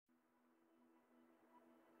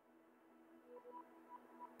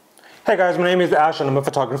Hey guys, my name is Ash and I'm a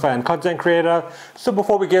photographer and content creator. So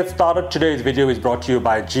before we get started, today's video is brought to you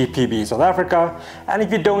by GPB South Africa. And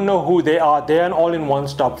if you don't know who they are an all-in-one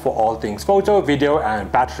stop for all things photo, video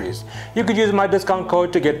and batteries. You could use my discount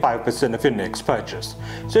code to get 5% of your next purchase.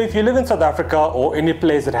 So if you live in South Africa or any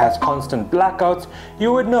place that has constant blackouts,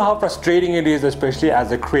 you would know how frustrating it is, especially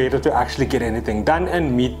as a creator, to actually get anything done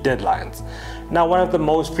and meet deadlines. Now, one of the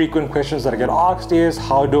most frequent questions that I get asked is,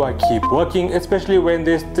 how do I keep working, especially when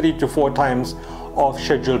there's 3 to 4 times of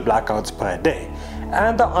scheduled blackouts per day?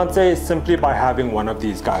 And the answer is simply by having one of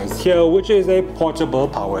these guys here, which is a portable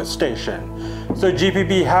power station. So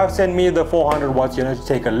GPB have sent me the 400 watts unit to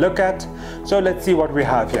take a look at. So let's see what we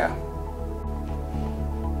have here.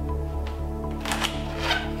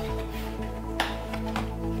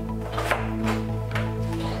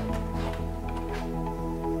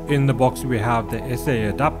 In the box we have the SA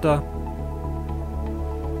adapter,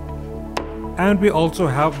 and we also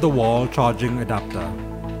have the wall charging adapter.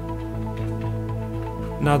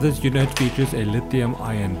 Now this unit features a lithium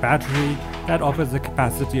ion battery that offers a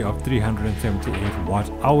capacity of 378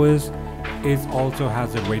 watt hours. It also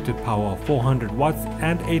has a rated power of 400 watts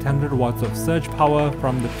and 800 watts of surge power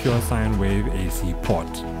from the pure sine wave AC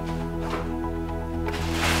port.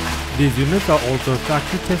 These units are also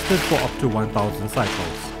factory tested for up to 1000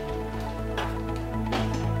 cycles.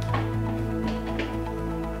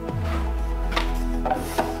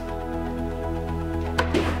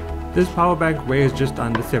 This power bank weighs just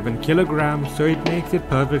under 7 kilograms, so it makes it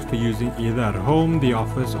perfect for using either at home, the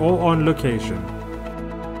office or on location.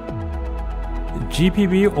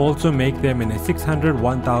 GPB also make them in a 600,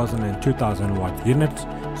 1000 and 2000 watt units,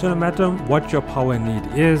 so no matter what your power need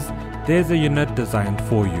is, there's a unit designed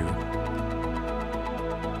for you.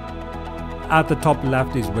 At the top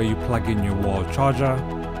left is where you plug in your wall charger.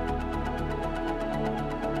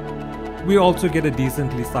 We also get a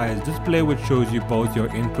decently sized display which shows you both your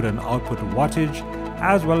input and output wattage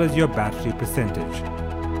as well as your battery percentage.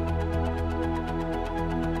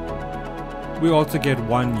 We also get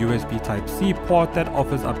one USB Type-C port that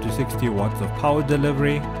offers up to 60 watts of power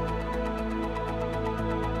delivery.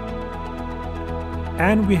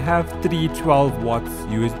 And we have 3 12 watts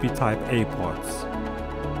USB Type-A ports.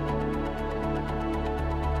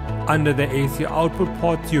 Under the AC output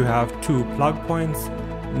ports you have 2 plug points.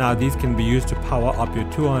 Now these can be used to power up your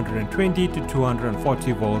 220 to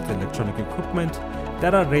 240 volts electronic equipment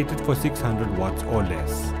that are rated for 600 watts or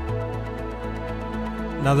less.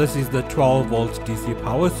 Now this is the 12 volts DC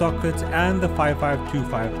power socket and the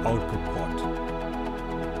 5525 output port.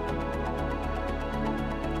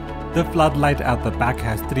 The floodlight at the back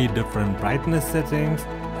has 3 different brightness settings,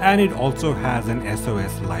 and it also has an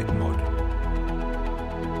SOS light mode.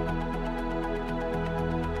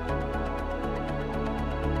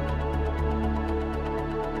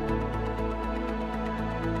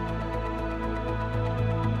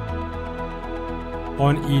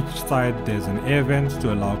 On each side there's an air vent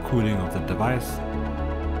to allow cooling of the device.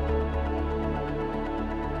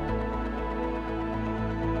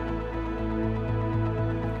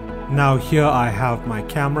 Now here I have my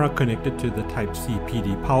camera connected to the Type-C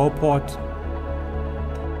PD power port.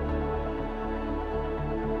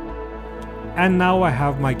 And now I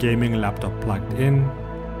have my gaming laptop plugged in.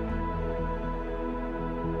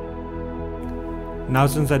 Now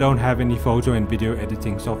since I don't have any photo and video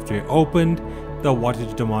editing software opened, the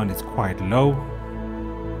wattage demand is quite low.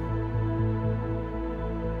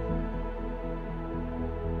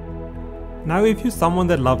 Now if you're someone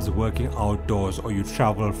that loves working outdoors or you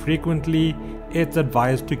travel frequently, it's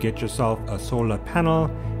advised to get yourself a solar panel.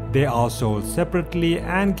 They are sold separately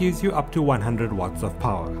and gives you up to 100 watts of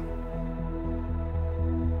power.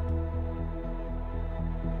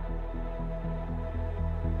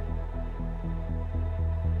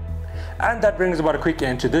 And that brings about a quick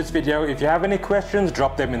end to this video. If you have any questions,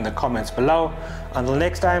 drop them in the comments below. Until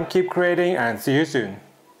next time, keep creating and see you soon.